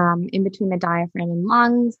be in between the diaphragm and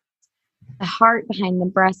lungs, the heart behind the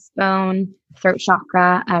breastbone, throat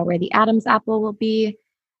chakra, where the Adam's apple will be,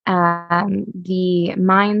 the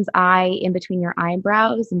mind's eye in between your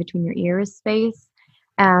eyebrows, in between your ears space,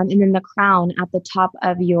 and then the crown at the top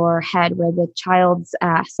of your head where the child's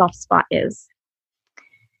soft spot is.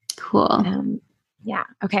 Cool. Yeah.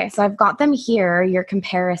 Okay. So I've got them here, your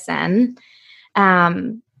comparison.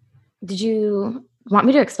 Did you want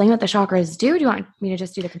me to explain what the chakras do? Do you want me to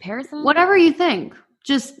just do the comparison? Whatever you think.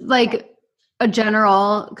 Just like a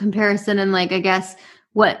general comparison and like, I guess,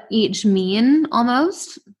 what each mean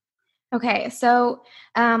almost. Okay. So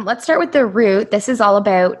let's start with the root. This is all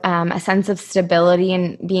about a sense of stability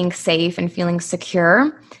and being safe and feeling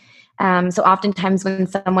secure. So oftentimes when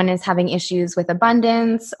someone is having issues with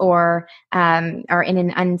abundance or are in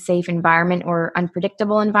an unsafe environment or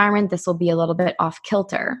unpredictable environment, this will be a little bit off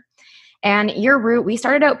kilter. And your root, we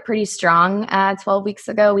started out pretty strong 12 weeks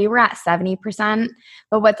ago. We were at 70%.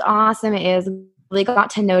 But what's awesome is we got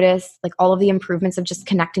to notice like all of the improvements of just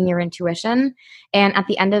connecting your intuition. And at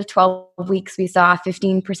the end of 12 weeks, we saw a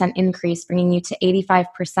 15% increase, bringing you to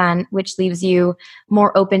 85%, which leaves you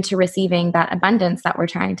more open to receiving that abundance that we're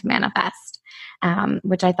trying to manifest,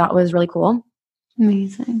 which I thought was really cool.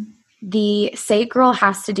 Amazing. The sacral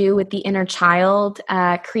has to do with the inner child,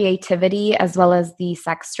 creativity, as well as the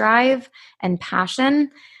sex drive and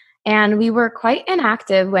passion. And we were quite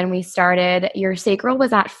inactive when we started. Your sacral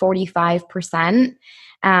was at 45%.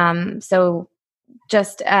 So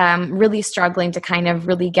just really struggling to kind of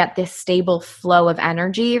really get this stable flow of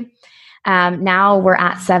energy. Now we're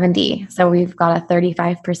at 70. So we've got a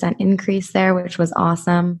 35% increase there, which was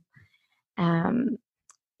awesome.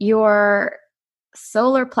 Your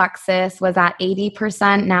solar plexus was at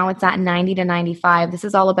 80%. Now it's at 90 to 95. This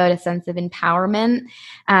is all about a sense of empowerment,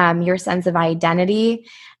 your sense of identity,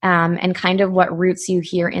 and kind of what roots you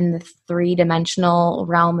here in the 3-dimensional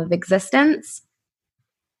realm of existence.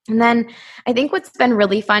 And then I think what's been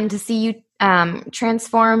really fun to see you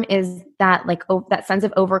transform is that like that sense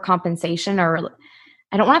of overcompensation, or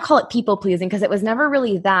I don't want to call it people pleasing because it was never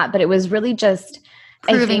really that, but it was really just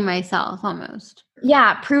proving myself almost.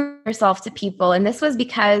 Yeah, prove yourself to people. And this was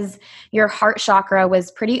because your heart chakra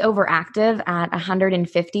was pretty overactive at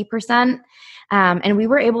 150%. And we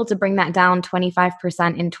were able to bring that down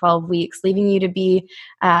 25% in 12 weeks, leaving you to be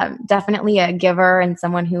definitely a giver and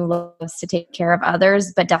someone who loves to take care of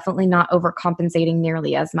others, but definitely not overcompensating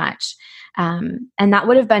nearly as much. And that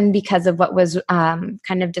would have been because of what was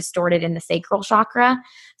kind of distorted in the sacral chakra.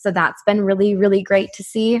 So that's been really, really great to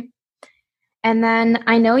see. And then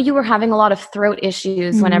I know you were having a lot of throat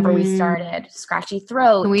issues whenever we started. Scratchy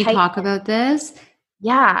throat. Can we talk about this?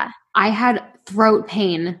 Yeah. I had throat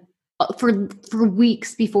pain for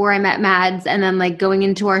weeks before I met Mads, and then like going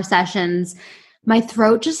into our sessions, my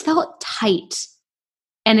throat just felt tight.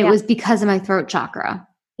 And it was because of my throat chakra.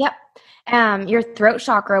 Yep. Your throat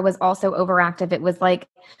chakra was also overactive. It was like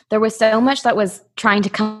there was so much that was trying to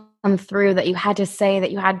come through that you had to say,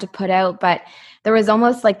 that you had to put out, but there was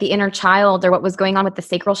almost like the inner child or what was going on with the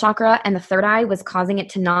sacral chakra, and the third eye was causing it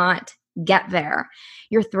to not get there.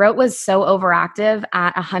 Your throat was so overactive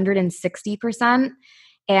at 160%,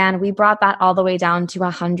 and we brought that all the way down to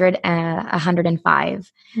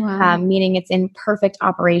 105, meaning it's in perfect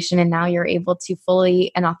operation, and now you're able to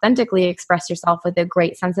fully and authentically express yourself with a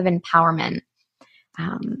great sense of empowerment.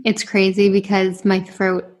 It's crazy because my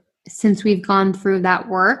throat, since we've gone through that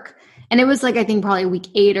work, and it was like, I think probably week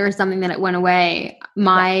 8 or something that it went away,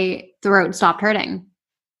 my throat stopped hurting.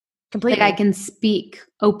 Completely. Like I can speak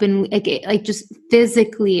openly, like just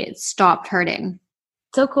physically it stopped hurting.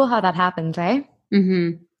 So cool how that happened, eh?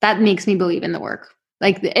 Mm-hmm. That makes me believe in the work.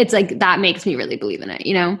 Like, it's like, that makes me really believe in it,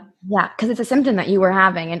 you know? Yeah. Cause it's a symptom that you were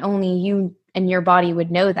having and only you and your body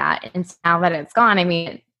would know that. And now that it's gone, I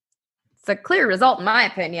mean, it's a clear result in my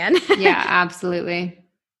opinion. Yeah, absolutely.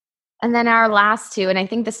 And then our last two, and I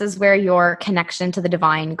think this is where your connection to the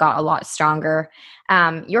divine got a lot stronger.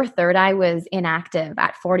 Your third eye was inactive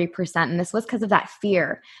at 40%. And this was because of that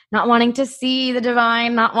fear, not wanting to see the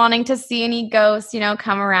divine, not wanting to see any ghosts,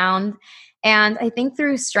 come around. And I think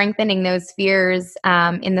through strengthening those fears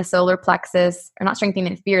in the solar plexus, or not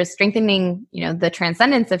strengthening fears, strengthening, the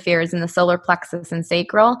transcendence of fears in the solar plexus and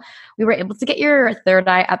sacral, we were able to get your third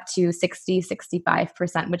eye up to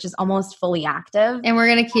 65%, which is almost fully active. And we're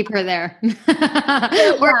going to keep her there. We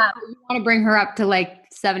want to bring her up to like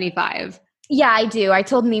 75. Yeah, I do. I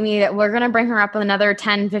told Mimi that we're going to bring her up another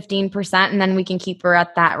 10-15%, and then we can keep her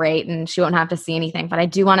at that rate and she won't have to see anything. But I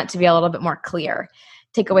do want it to be a little bit more clear.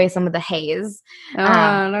 Take away some of the haze. All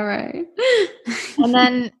right. And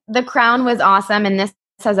then the crown was awesome. And this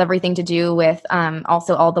has everything to do with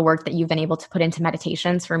also all the work that you've been able to put into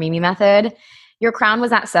meditations for Mimi Method. Your crown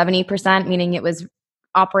was at 70%, meaning it was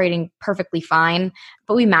operating perfectly fine,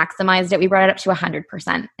 but we maximized it. We brought it up to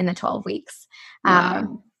 100% in the 12 weeks.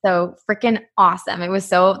 Wow. So freaking awesome.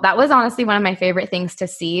 That was honestly one of my favorite things to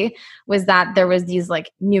see, was that there was these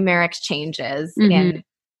like numeric changes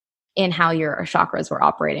in how your chakras were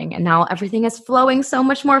operating. And now everything is flowing so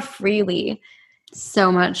much more freely.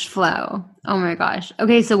 So much flow. Oh my gosh.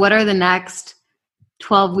 Okay. So what are the next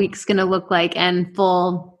 12 weeks going to look like, and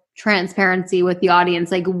full transparency with the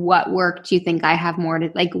audience? Like, what work do you think I have more to,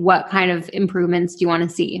 like, what kind of improvements do you want to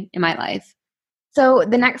see in my life? So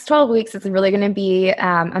the next 12 weeks is really going to be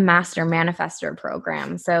a master manifestor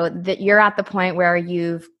program. So that you're at the point where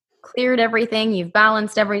you've cleared everything, you've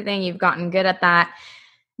balanced everything, you've gotten good at that.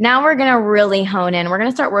 Now we're going to really hone in. We're going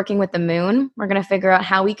to start working with the moon. We're going to figure out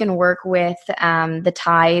how we can work with the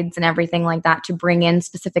tides and everything like that to bring in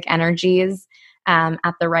specific energies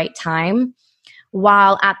at the right time.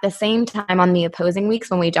 While at the same time, on the opposing weeks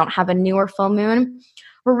when we don't have a new or full moon,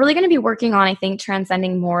 we're really going to be working on, I think,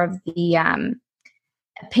 transcending more of the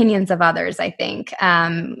opinions of others, I think,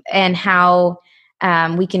 and how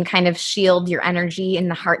we can kind of shield your energy in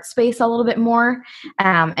the heart space a little bit more,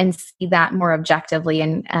 and see that more objectively,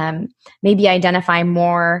 and maybe identify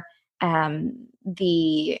more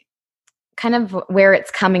the kind of where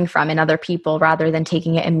it's coming from in other people, rather than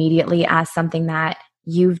taking it immediately as something that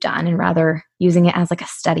you've done, and rather using it as like a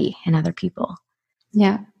study in other people.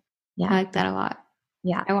 Yeah. I like that a lot.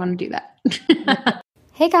 Yeah. I want to do that.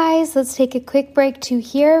 Hey guys, let's take a quick break to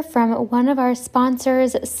hear from one of our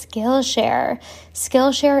sponsors, Skillshare.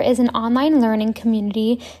 Skillshare is an online learning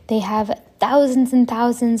community. They have thousands and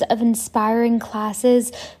thousands of inspiring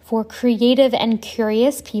classes for creative and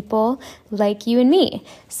curious people like you and me.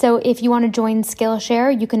 So if you want to join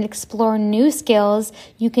Skillshare, you can explore new skills,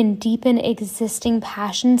 you can deepen existing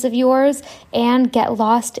passions of yours, and get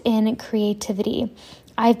lost in creativity.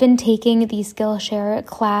 I've been taking the Skillshare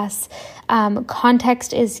class.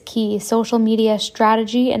 Context is Key, Social Media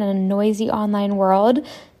Strategy in a Noisy Online World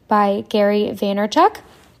by Gary Vaynerchuk.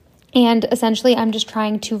 And essentially, I'm just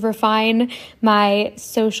trying to refine my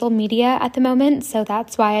social media at the moment. So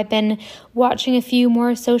that's why I've been watching a few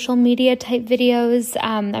more social media type videos.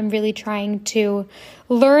 I'm really trying to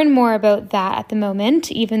learn more about that at the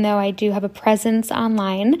moment. Even though I do have a presence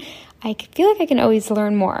online, I feel like I can always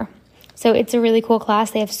learn more. So it's a really cool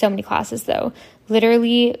class. They have so many classes though.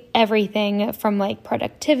 Literally everything from like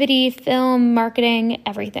productivity, film, marketing,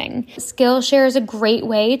 everything. Skillshare is a great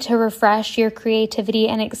way to refresh your creativity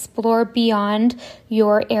and explore beyond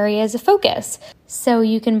your areas of focus. So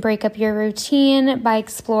you can break up your routine by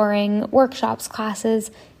exploring workshops,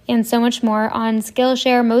 classes, and so much more. On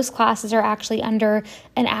Skillshare, most classes are actually under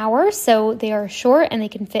an hour, so they are short and they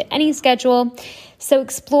can fit any schedule. So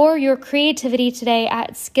explore your creativity today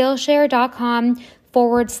at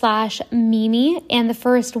Skillshare.com/Mimi, and the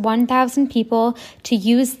first 1,000 people to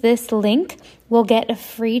use this link will get a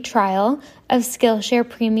free trial of Skillshare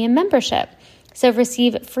Premium membership. So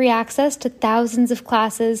receive free access to thousands of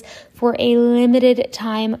classes for a limited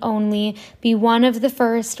time only. Be one of the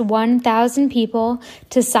first 1,000 people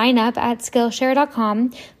to sign up at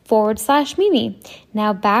Skillshare.com/Mimi.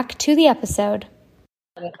 Now back to the episode.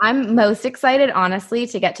 I'm most excited, honestly,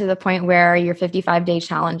 to get to the point where your 55-day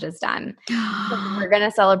challenge is done. We're going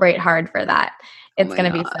to celebrate hard for that. It's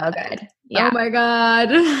going to be so good. Yeah. Oh my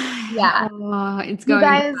God. Yeah. Oh, it's going to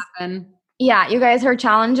happen. Yeah, you guys, her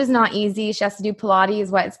challenge is not easy. She has to do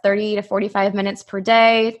Pilates, it's 30 to 45 minutes per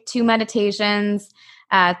day, 2 meditations,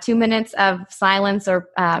 2 minutes of silence or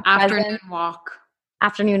afternoon walk.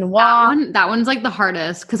 Afternoon walk. That one's like the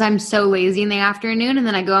hardest because I'm so lazy in the afternoon, and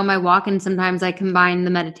then I go on my walk, and sometimes I combine the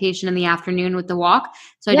meditation in the afternoon with the walk.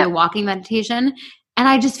 So I do a walking meditation, and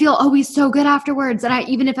I just feel always so good afterwards. And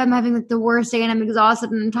even if I'm having like the worst day and I'm exhausted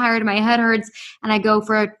and I'm tired and my head hurts, and I go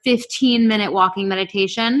for a 15-minute walking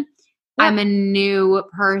meditation, I'm a new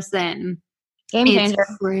person. Game changer.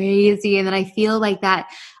 It's crazy. And then I feel like that.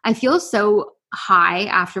 I feel so high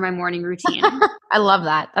after my morning routine. I love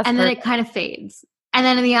that. And then it kind of fades. And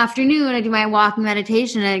then in the afternoon, I do my walking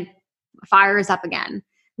meditation and it fires up again.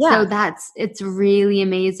 Yeah. So it's really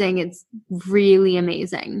amazing. It's really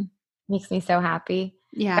amazing. Makes me so happy.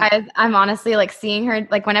 Yeah. Guys, I'm honestly like seeing her,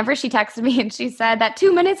 like whenever she texted me and she said that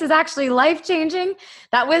 2 minutes is actually life-changing,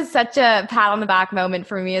 that was such a pat on the back moment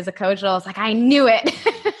for me as a coach. I was like, I knew it.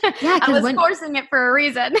 Yeah, I was forcing it for a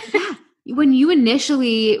reason. Yeah. When we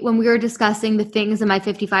were discussing the things in my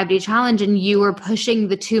 55-day challenge and you were pushing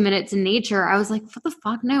the 2 minutes in nature, I was like, what the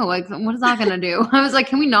fuck? No, like, what is that going to do? I was like,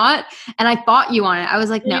 can we not? And I fought you on it. I was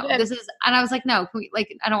like, no, and I was like, no, can we,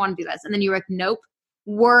 like, I don't want to do this. And then you were like, nope,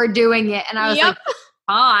 we're doing it. And I was like,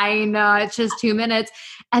 fine, it's just 2 minutes.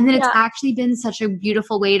 And then it's actually been such a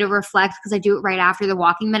beautiful way to reflect because I do it right after the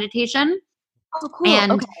walking meditation. Oh, cool.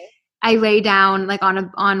 And I lay down like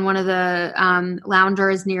on one of the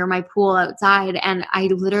loungers near my pool outside, and I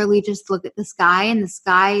literally just look at the sky, and the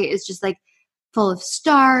sky is just like full of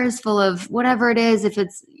stars, full of whatever it is. If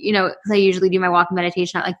it's, because I usually do my walking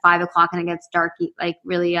meditation at like 5 o'clock and it gets dark, like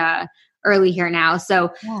really early here now.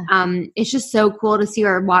 So it's just so cool to see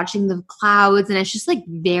her watching the clouds, and it's just like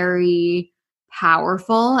very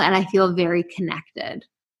powerful, and I feel very connected.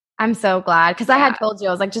 I'm so glad because I had told you,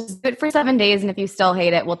 I was like, just do it for 7 days, and if you still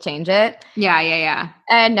hate it, we'll change it. Yeah.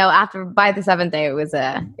 And no, by the 7th day, it was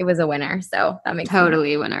a winner. So that makes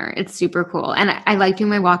totally a winner. It's super cool, and I like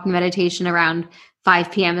doing my walking meditation around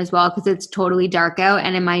 5 p.m. as well because it's totally dark out.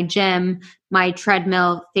 And in my gym, my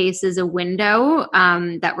treadmill faces a window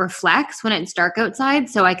that reflects when it's dark outside,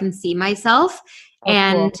 so I can see myself.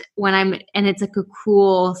 And cool. And it's like a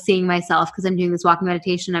cool seeing myself because I'm doing this walking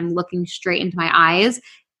meditation. I'm looking straight into my eyes.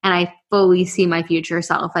 And I fully see my future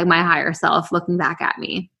self, like my higher self looking back at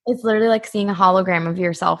me. It's literally like seeing a hologram of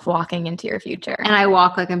yourself walking into your future. And I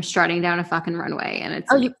walk like I'm strutting down a fucking runway. And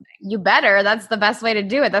it's you better. That's the best way to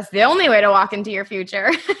do it. That's the only way to walk into your future.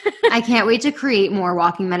 I can't wait to create more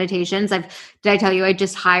walking meditations. Did I tell you I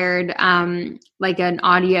just hired like an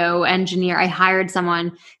audio engineer? I hired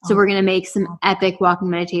someone. So we're going to make some epic walking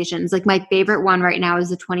meditations. Like my favorite one right now is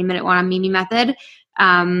the 20-minute one on Mimi Method.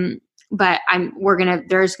 But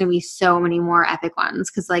there's going to be so many more epic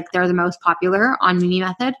ones because like they're the most popular on Mimi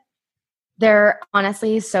Method. They're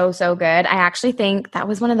honestly so, so good. I actually think that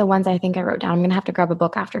was one of the ones I think I wrote down. I'm going to have to grab a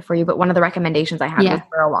book after for you, but one of the recommendations I had was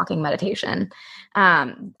for a walking meditation.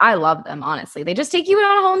 I love them, honestly. They just take you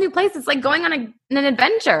on a whole new place. It's like going on an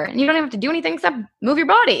adventure and you don't even have to do anything except move your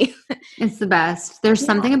body. It's the best. There's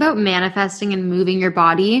something about manifesting and moving your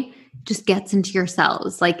body just gets into your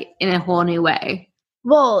cells like in a whole new way.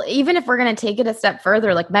 Well, even if we're going to take it a step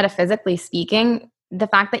further, like metaphysically speaking, the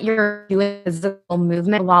fact that you're doing physical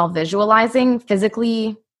movement while visualizing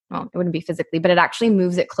physically well, it wouldn't be physically, but it actually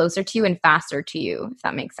moves it closer to you and faster to you, if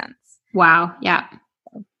that makes sense. Wow. Yeah.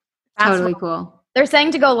 Totally Fast, cool. they're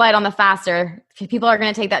saying to go light on the faster. People are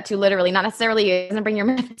going to take that too literally. Not necessarily it doesn't bring your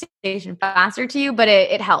meditation faster to you, but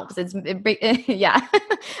it helps. Yeah.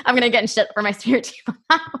 I'm going to get in shit for my spirit team on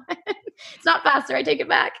that one. It's not faster. I take it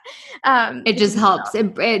back. It just helps.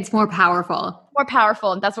 It's more powerful. More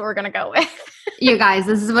powerful. And that's what we're going to go with. You guys,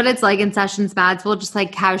 this is what it's like in sessions, Mads. We'll just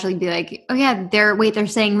like casually be like, oh yeah, they're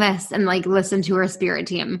saying this, and like listen to our spirit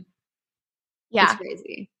team. Yeah. It's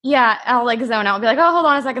crazy. Yeah. I'll like zone out. I'll be like, oh, hold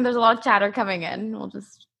on a second. There's a lot of chatter coming in. We'll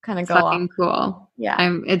just kind of go fucking off. Cool.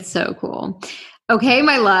 Yeah. It's so cool. Okay,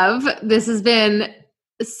 my love. This has been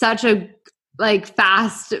such a like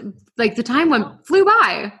fast, like the time flew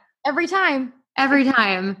by. Every time.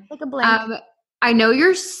 Like a blink. I know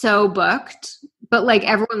you're so booked, but like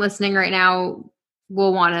everyone listening right now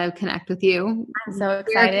will want to connect with you. I'm so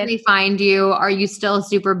excited. Where can they find you? Are you still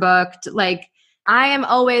super booked? Like, I am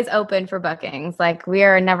always open for bookings. Like, we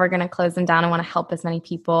are never going to close them down. I want to help as many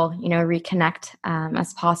people, reconnect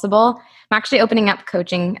as possible. I'm actually opening up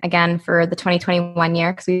coaching again for the 2021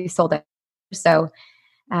 year because we sold it. So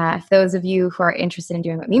if those of you who are interested in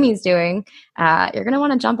doing what Mimi's doing, you're going to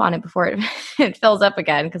want to jump on it before it fills up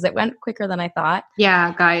again because it went quicker than I thought.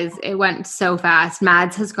 Yeah, guys, it went so fast.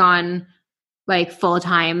 Mads has gone like full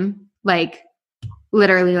time, like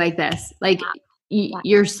literally like this. Like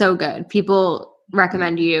you're so good. People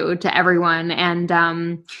recommend you to everyone, and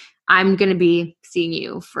I'm going to be seeing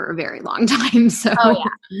you for a very long time. So,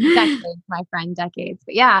 decades, my friend, decades.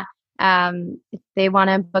 But yeah. If they want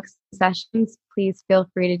to book sessions, please feel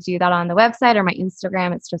free to do that on the website or my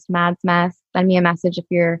Instagram. It's just Mads Mess. Send me a message if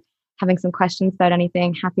you're having some questions about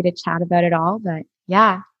anything. Happy to chat about it all. But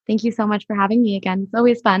yeah, thank you so much for having me again. It's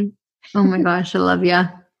always fun. Oh my gosh, I love you. I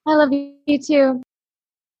love you too.